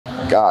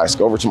Guys,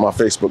 go over to my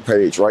Facebook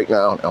page right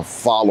now and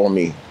follow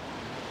me.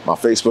 My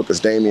Facebook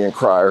is Damion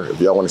Cryer. If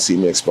y'all want to see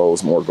me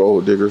expose more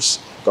gold diggers,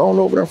 go on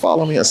over there and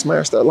follow me and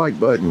smash that like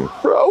button,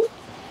 bro.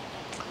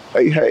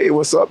 Hey,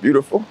 what's up,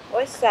 beautiful?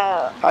 What's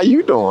up? How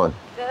you doing?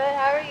 Good,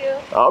 how are you?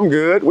 I'm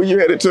good. Where you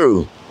headed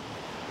to?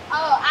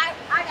 Oh, I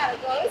gotta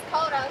go. It's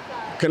cold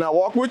outside. Can I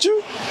walk with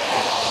you?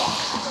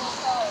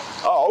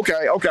 Oh,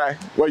 okay.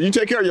 Well, you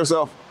take care of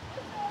yourself.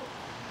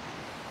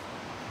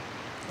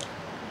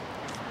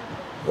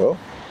 Well.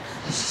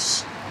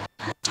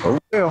 Oh,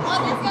 yeah.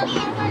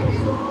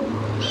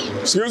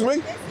 Excuse me?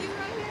 This you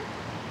right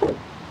here?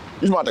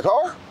 You about the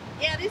car?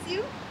 Yeah, this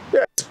you?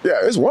 Yeah,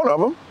 it's one of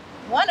them.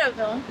 One of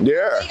them?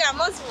 Yeah. You got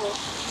multiple?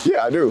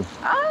 Yeah, I do.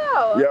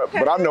 Oh, Yeah, okay.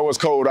 but I know it's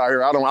cold out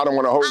here. I don't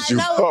want to host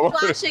you. I know,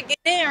 I should get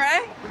in,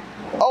 right?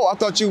 Oh, I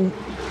thought you...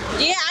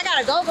 Yeah, I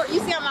gotta go, but you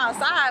see I'm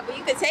outside, but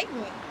you could take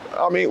me.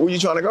 I mean, where you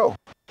trying to go?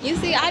 You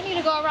see, I need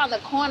to go around the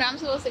corner. I'm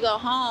supposed to go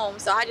home,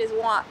 so I just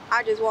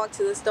walked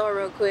to the store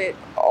real quick.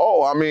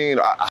 Oh, I mean,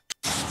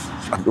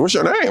 what's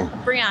your name?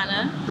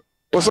 Brianna.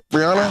 What's up,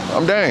 Brianna?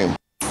 I'm Dame.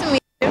 Nice to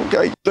meet you.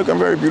 Okay, you looking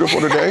very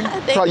beautiful today.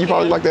 You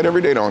probably like that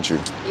every day, don't you?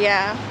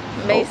 Yeah,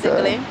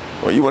 basically. Okay.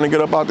 Well, you want to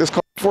get up out this car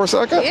for a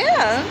second?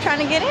 Yeah, I'm trying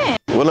to get in.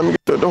 Well, let me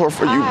get the door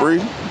for you,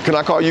 Bree. Can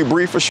I call you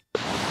Bree for sure?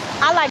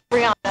 I like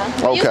Brianna.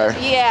 Okay.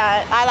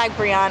 Yeah, I like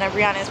Brianna.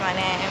 Brianna is my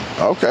name.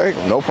 Okay,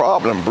 no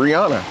problem.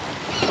 Brianna.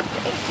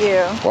 Thank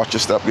you. Watch your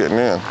step getting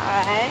in. All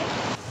right.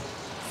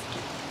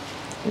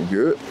 You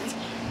good?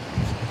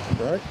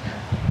 All right.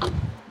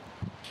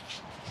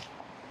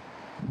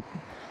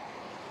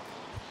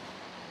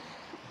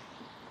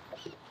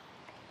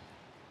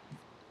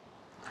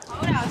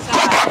 Hold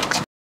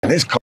outside. And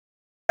it's cold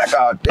back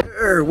out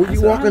there. Where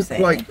you walking?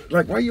 Like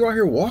why you out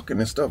here walking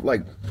and stuff?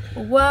 Like.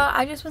 Well,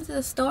 I just went to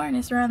the store and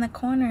it's around the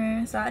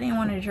corner, so I didn't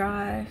want to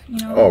drive.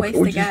 Waste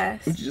the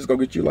gas. Would you just go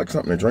get you like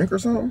something to drink or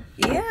something?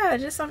 Yeah,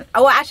 just something.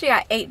 Oh, well, actually,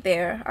 I ate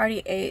there. I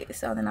already ate,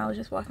 so then I was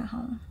just walking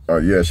home. Oh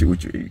yeah,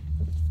 what you eat?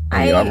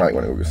 I might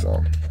want to go get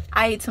some.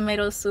 I ate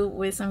tomato soup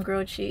with some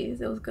grilled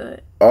cheese. It was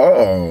good.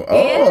 You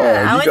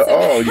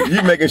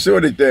making sure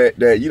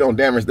that you don't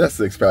damage that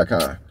 6-pack,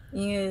 huh?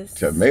 Yes.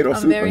 Tomato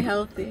soup. I'm very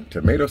healthy.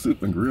 Tomato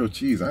soup and grilled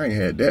cheese. I ain't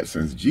had that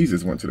since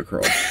Jesus went to the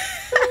cross.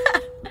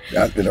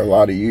 That's been a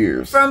lot of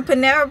years. From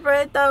Panera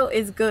Bread though,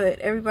 it's good.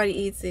 Everybody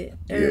eats it.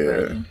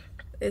 Everybody. Yeah.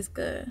 It's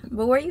good.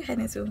 But where are you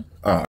heading to?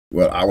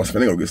 Well, I was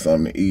finna go get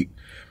something to eat.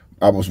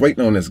 I was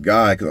waiting on this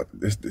guy because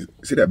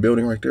see that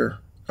building right there?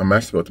 I'm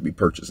actually supposed to be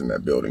purchasing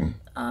that building.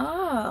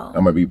 Oh.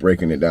 I'm gonna be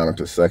breaking it down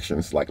into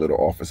sections, like little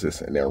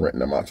offices, and then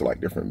renting them out to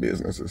like different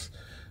businesses.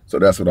 So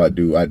that's what I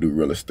do. I do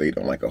real estate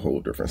on like a whole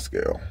different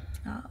scale.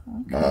 Oh,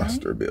 okay.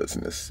 Monster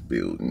business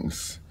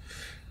buildings.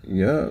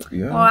 Yeah.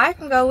 Well, I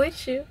can go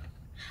with you.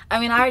 I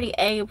mean, I already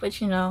ate, but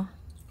I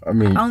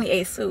only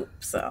ate soup,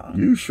 so.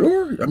 You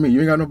sure? I mean, you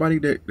ain't got nobody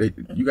that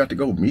you got to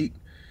go meet?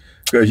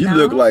 Because you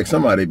look like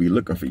somebody be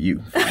looking for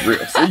you, for real.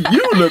 See,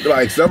 you look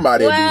like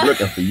somebody be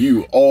looking for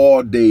you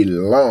all day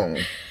long.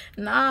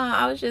 Nah,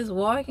 I was just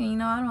walking,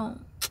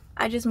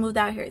 I just moved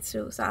out here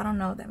too, so I don't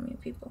know that many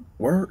people.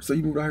 Word? So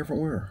you moved out here from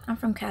where? I'm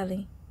from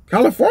Cali.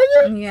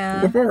 California?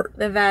 Yeah. What part?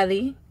 The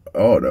Valley.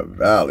 Oh, the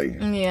Valley.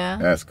 Yeah.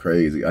 That's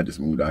crazy. I just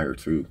moved out here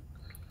too.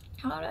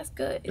 Oh, that's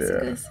good. It's a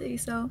good city,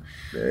 so.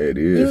 Yeah, it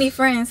is. You need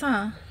friends,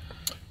 huh?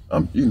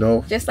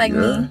 Just like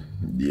me.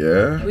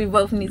 Yeah. We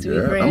both need to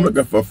be friends. I'm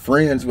looking for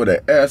friends with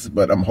an S,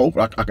 but I'm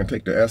hoping I can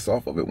take the S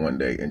off of it one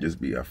day and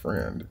just be a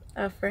friend.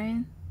 A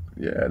friend?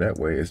 Yeah, that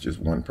way it's just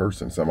one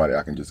person, somebody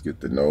I can just get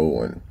to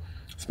know and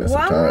spend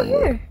some time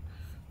with.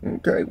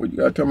 Okay, well, you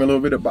gotta tell me a little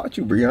bit about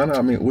you, Brianna.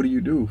 I mean, what do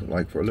you do,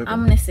 like, for a living?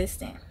 I'm an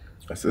assistant.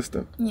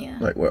 Assistant? Yeah.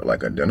 Like what,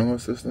 like a dental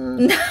assistant?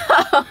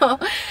 No,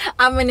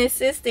 I'm an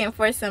assistant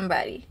for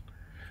somebody.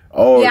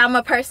 Oh. Yeah, I'm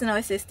a personal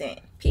assistant,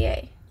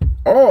 PA.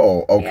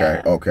 Oh,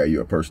 okay, Yeah. Okay.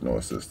 You're a personal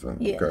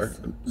assistant. Yes. Okay.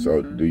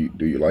 So do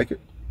you like it?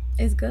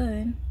 It's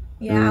good.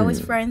 Yeah, I was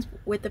friends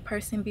with the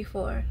person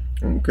before.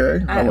 Okay.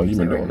 How long you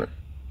been doing it?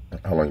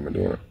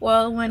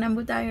 Well, when I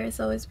moved out here,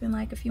 so it's been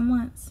like a few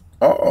months.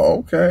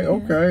 Oh, okay,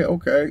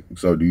 okay.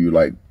 So do you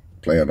like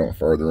plan on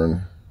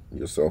furthering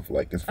yourself,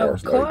 like as far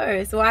as like? Of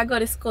course. Well, I go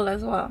to school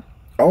as well.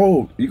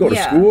 Oh, you go to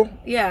school?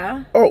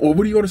 Yeah. Oh, well,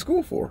 what do you go to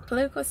school for?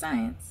 Political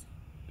science.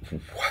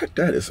 What?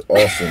 That is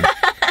awesome.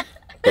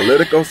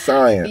 Political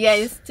science. Yeah,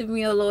 it's to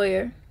be a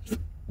lawyer.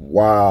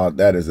 Wow,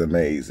 that is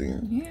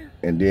amazing. Yeah.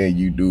 And then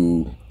you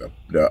do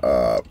the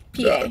PA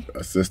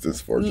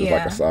assistance for just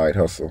like a side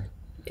hustle.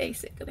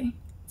 Basically.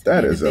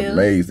 That is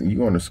amazing. You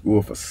going to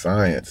school for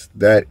science?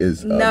 That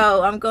is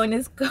no. I'm going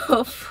to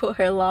school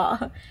for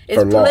law.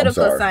 It's for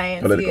political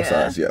science. Political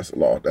science, yes,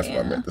 law. That's what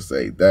I meant to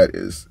say. That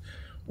is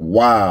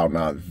wow.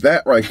 Now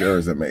that right there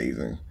is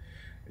amazing.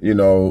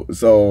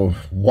 So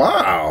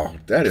wow,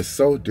 that is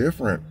so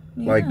different.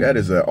 Yeah. Like that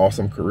is an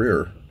awesome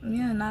career.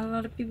 Yeah, not a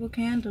lot of people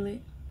can handle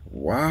it.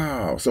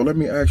 Wow. So let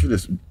me ask you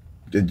this,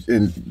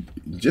 and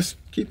just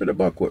keep it a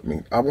buck with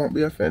me. I won't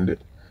be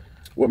offended.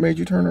 What made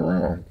you turn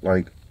around?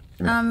 Like.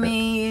 I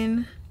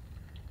mean,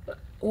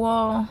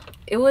 well,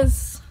 it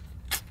was,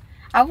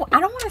 I don't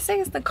want to say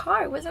it's the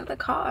car. It wasn't the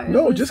car.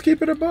 No, just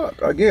keep it a buck.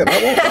 Again,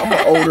 I'm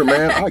an older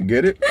man. I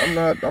get it.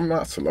 I'm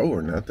not slow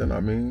or nothing. I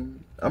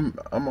mean, I'm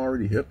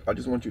already hip. I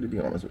just want you to be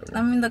honest with me.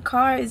 I mean, the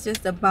car is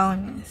just a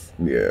bonus.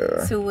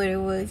 Yeah. To what it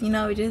was. You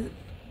know, it just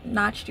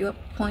notched you up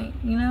a point,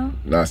 you know?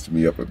 Notched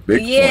me up a big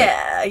point.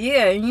 Yeah.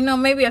 You know,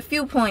 maybe a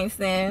few points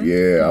then.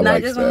 Yeah, I like that.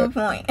 Not just 1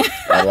 point.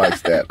 I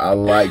likes that. I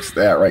likes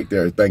that right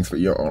there. Thanks for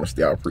your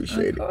honesty. I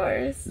appreciate it. Of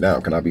course. Now,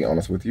 can I be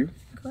honest with you?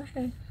 Go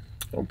ahead.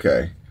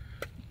 Okay.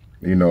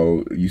 You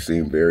know, you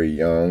seem very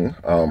young.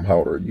 How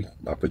old are you?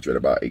 I put you at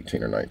about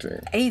 18 or 19.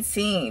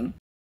 18.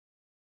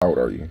 How old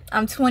are you?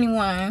 I'm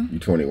 21. You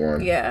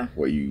 21? Yeah.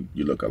 Well, you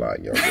look a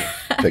lot younger.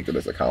 Take it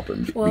as a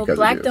compliment. Well, because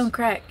black don't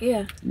crack,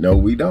 yeah. No,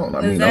 we don't.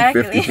 I mean,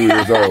 exactly. I'm 52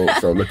 years old,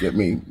 so look at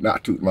me.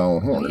 Not toot my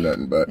own horn or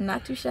nothing, but...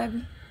 Not too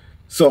shabby.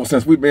 So,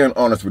 since we're being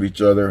honest with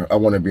each other, I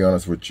want to be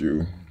honest with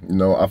you. You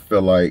know, I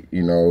feel like,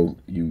 you know,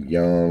 you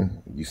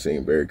young, you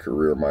seem very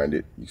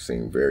career-minded, you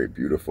seem very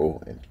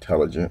beautiful,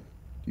 intelligent.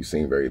 You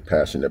seem very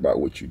passionate about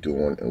what you're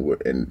doing and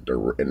what in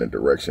the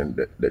direction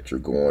that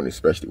you're going,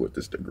 especially with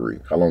this degree.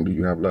 How long do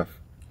you have left?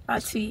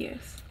 About 2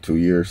 years. 2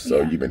 years? So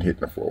yeah. You've been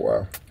hitting it for a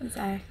while.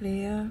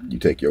 Exactly, yeah. You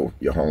take your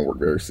homework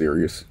very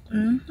serious.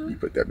 Mm-hmm. You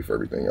put that before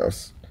everything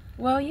else.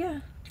 Well,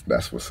 yeah.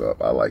 That's what's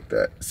up. I like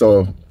that.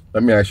 So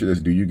let me ask you this.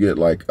 Do you get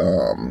like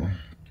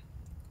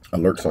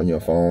alerts on your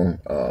phone?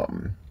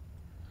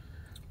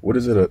 What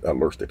is it,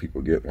 alerts that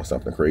people get when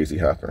something crazy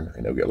happens?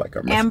 And they'll get like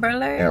a Amber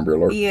Alert? Amber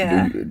Alert?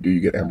 Yeah. Do you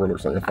get Amber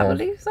Alerts on your phone? I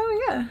believe so,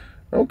 yeah.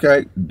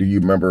 Okay. Do you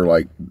remember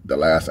like the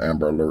last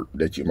Amber Alert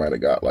that you might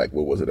have got? Like,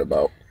 what was it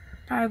about?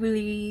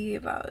 Probably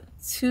about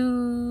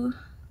two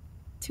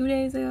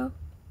days ago.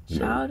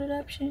 Child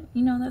abduction.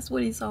 You know, that's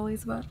what it's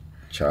always about.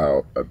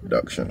 Child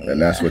abduction. Yeah.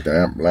 And that's what the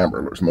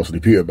Amber Alerts mostly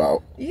be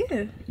about.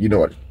 Yeah. You know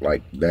what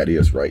like that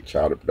is, right?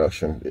 Child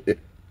abduction.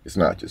 It's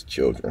not just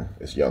children.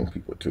 It's young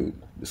people too.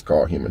 It's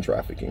called human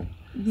trafficking.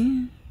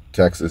 Yeah.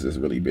 Texas is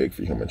really big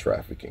for human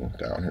trafficking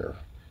down here.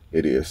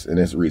 It is. And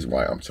that's the reason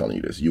why I'm telling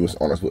you this. You was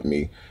honest with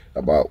me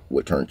about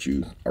what turned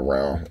you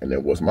around. And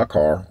it was my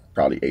car.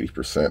 Probably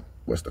 80%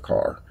 was the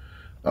car.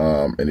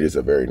 And it is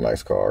a very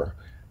nice car.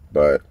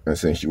 But and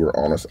since you were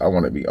honest, I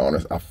want to be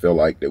honest. I feel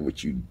like that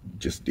what you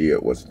just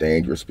did was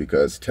dangerous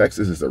because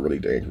Texas is a really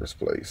dangerous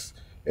place.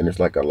 And there's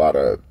like a lot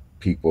of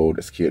people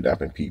that's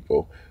kidnapping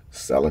people,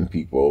 selling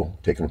people,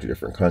 taking them to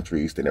different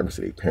countries. They never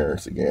see their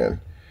parents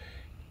again.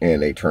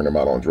 And they turn them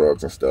out on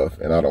drugs and stuff.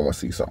 And I don't want to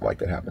see something like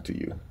that happen to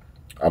you.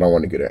 I don't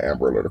want to get an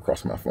Amber Alert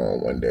across my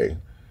phone one day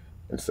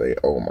and say,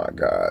 oh my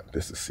God,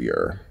 this is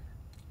Sierra.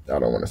 I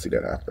don't want to see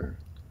that happen.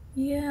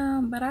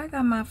 Yeah, but I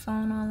got my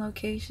phone on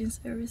location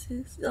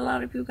services. A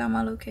lot of people got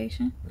my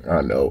location.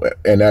 I know.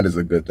 And that is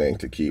a good thing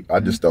to keep.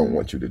 I just don't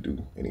want you to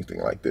do anything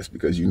like this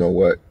because you know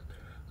what?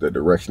 The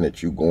direction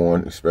that you're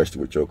going, especially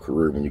with your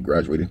career when you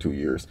graduate in 2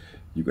 years,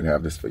 you can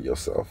have this for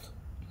yourself.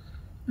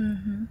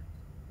 Mm-hmm.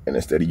 And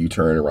instead of you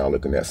turning around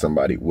looking at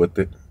somebody with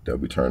it, they'll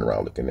be turning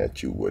around looking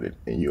at you with it,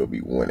 and you'll be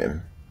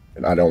winning.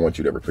 And I don't want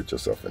you to ever put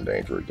yourself in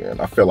danger again.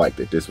 I feel like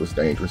that this was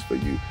dangerous for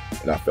you,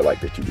 and I feel like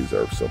that you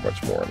deserve so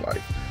much more in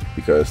life.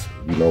 Because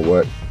you know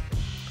what?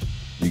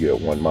 You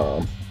get one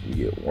mom, you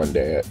get one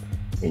dad,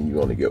 and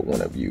you only get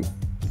one of you.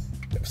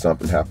 If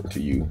something happened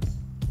to you,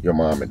 your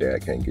mom and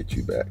dad can't get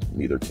you back.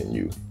 Neither can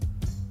you.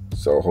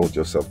 So hold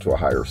yourself to a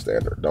higher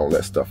standard. Don't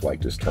let stuff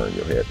like this turn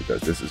your head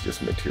because this is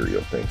just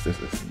material things. This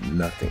is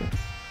nothing.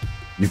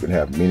 You can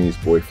have many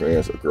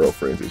boyfriends or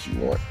girlfriends as you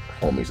want,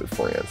 homies or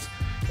friends,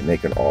 and they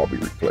can all be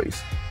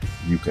replaced.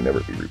 You can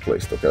never be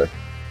replaced, okay?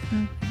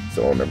 Mm-hmm.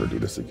 So I'll never do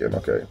this again,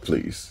 okay?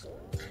 Please.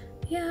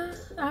 Yeah,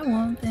 I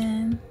won't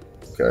then.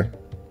 Okay?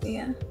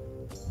 Yeah.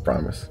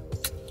 Promise?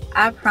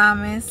 I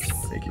promise.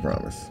 Thank you,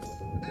 promise.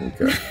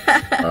 Okay.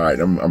 All right,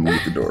 I'm gonna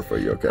get the door for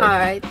you, okay? All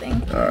right,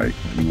 thank you. All right,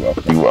 you're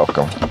welcome. You're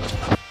welcome.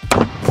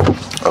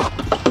 Oh.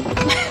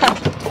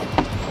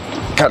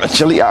 Kind of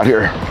chilly out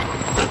here.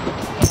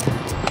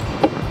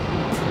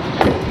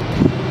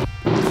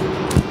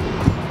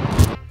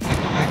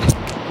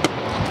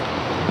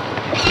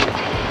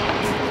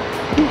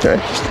 Okay.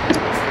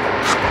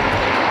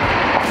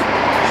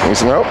 Need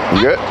some help?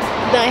 You good?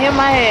 Don't hit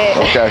my head.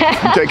 Okay.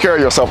 You take care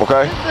of yourself,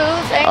 okay?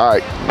 All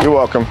right. You're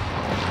welcome.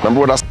 Remember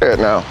what I said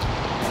now?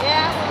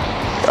 Yeah.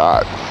 All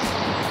right.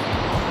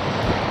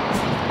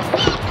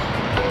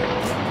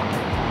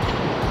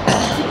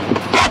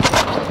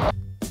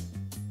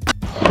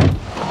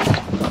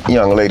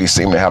 Young lady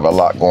seemed to have a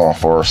lot going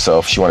for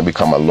herself. She want to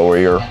become a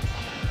lawyer.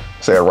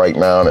 Say right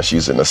now that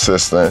she's an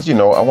assistant. You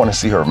know, I want to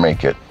see her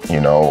make it,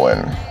 you know,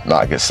 and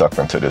not get sucked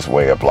into this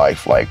way of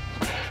life, like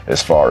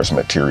as far as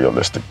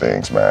materialistic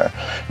things, man.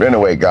 But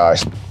anyway,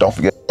 guys, don't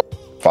forget to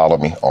follow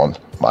me on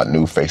my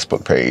new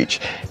Facebook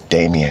page,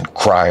 Damion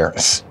Crier.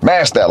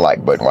 Smash that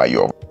like button while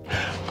you're over.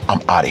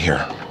 I'm out of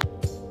here.